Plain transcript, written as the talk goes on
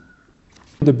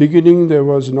In the beginning there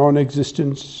was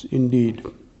non-existence indeed.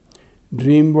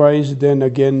 Dream-wise then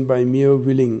again by mere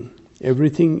willing,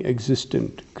 everything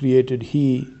existent created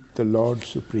He, the Lord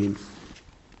Supreme.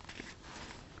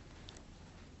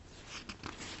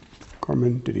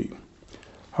 Commentary.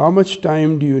 How much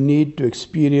time do you need to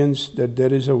experience that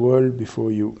there is a world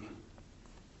before you?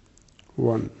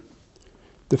 1.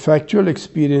 The factual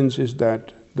experience is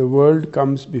that the world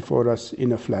comes before us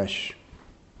in a flash.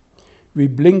 We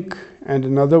blink and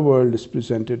another world is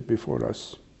presented before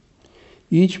us.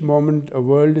 Each moment a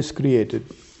world is created,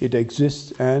 it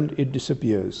exists and it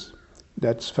disappears.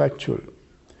 That's factual.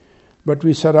 But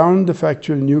we surround the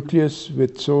factual nucleus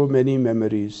with so many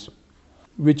memories,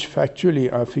 which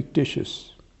factually are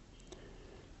fictitious.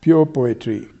 Pure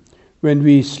poetry. When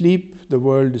we sleep, the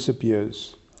world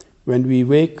disappears. When we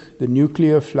wake, the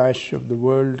nuclear flash of the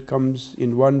world comes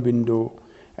in one window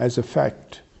as a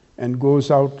fact and goes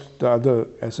out the other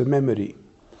as a memory,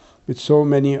 with so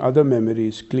many other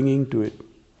memories clinging to it.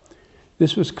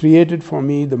 This was created for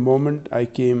me the moment I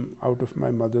came out of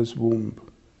my mother's womb.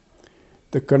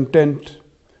 The content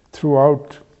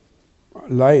throughout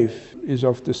life is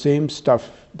of the same stuff,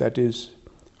 that is,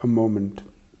 a moment.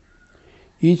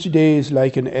 Each day is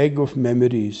like an egg of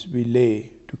memories we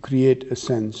lay to create a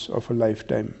sense of a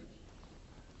lifetime.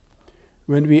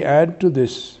 When we add to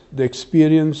this the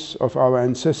experience of our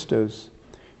ancestors,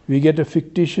 we get a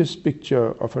fictitious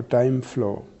picture of a time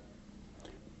flow.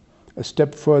 A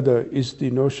step further is the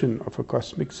notion of a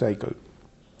cosmic cycle.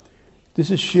 This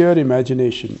is sheer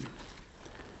imagination.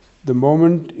 The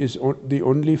moment is the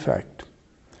only fact,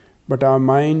 but our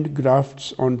mind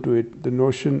grafts onto it the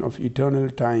notion of eternal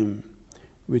time,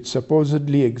 which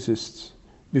supposedly exists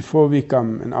before we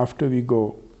come and after we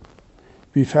go.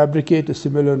 We fabricate a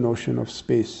similar notion of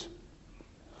space.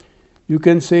 You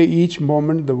can say each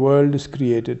moment the world is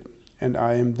created and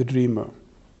I am the dreamer.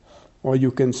 Or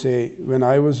you can say, when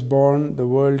I was born, the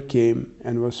world came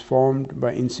and was formed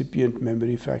by incipient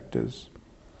memory factors.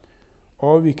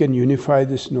 Or we can unify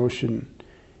this notion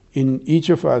in each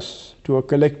of us to a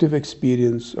collective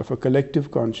experience of a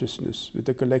collective consciousness with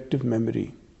a collective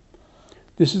memory.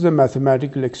 This is a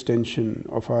mathematical extension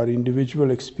of our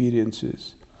individual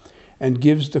experiences and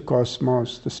gives the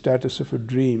cosmos the status of a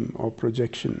dream or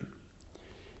projection.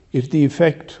 If the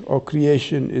effect or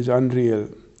creation is unreal,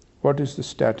 what is the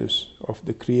status of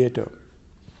the Creator?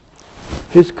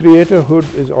 His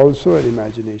creatorhood is also an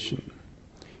imagination.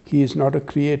 He is not a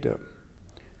creator.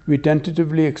 We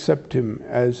tentatively accept him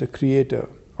as a creator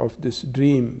of this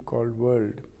dream called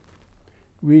world.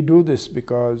 We do this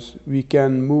because we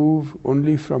can move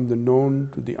only from the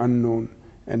known to the unknown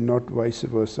and not vice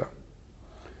versa.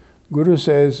 Guru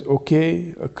says,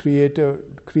 okay, a creator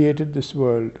created this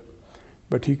world,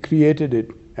 but he created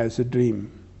it as a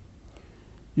dream.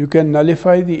 You can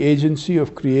nullify the agency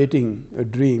of creating a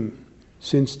dream,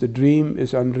 since the dream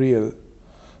is unreal,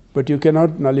 but you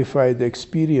cannot nullify the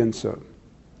experiencer.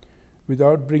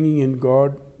 Without bringing in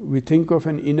God, we think of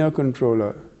an inner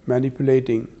controller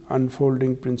manipulating,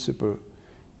 unfolding principle,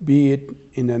 be it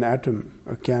in an atom,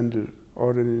 a candle,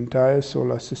 or an entire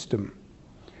solar system.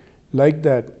 Like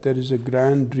that, there is a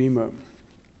grand dreamer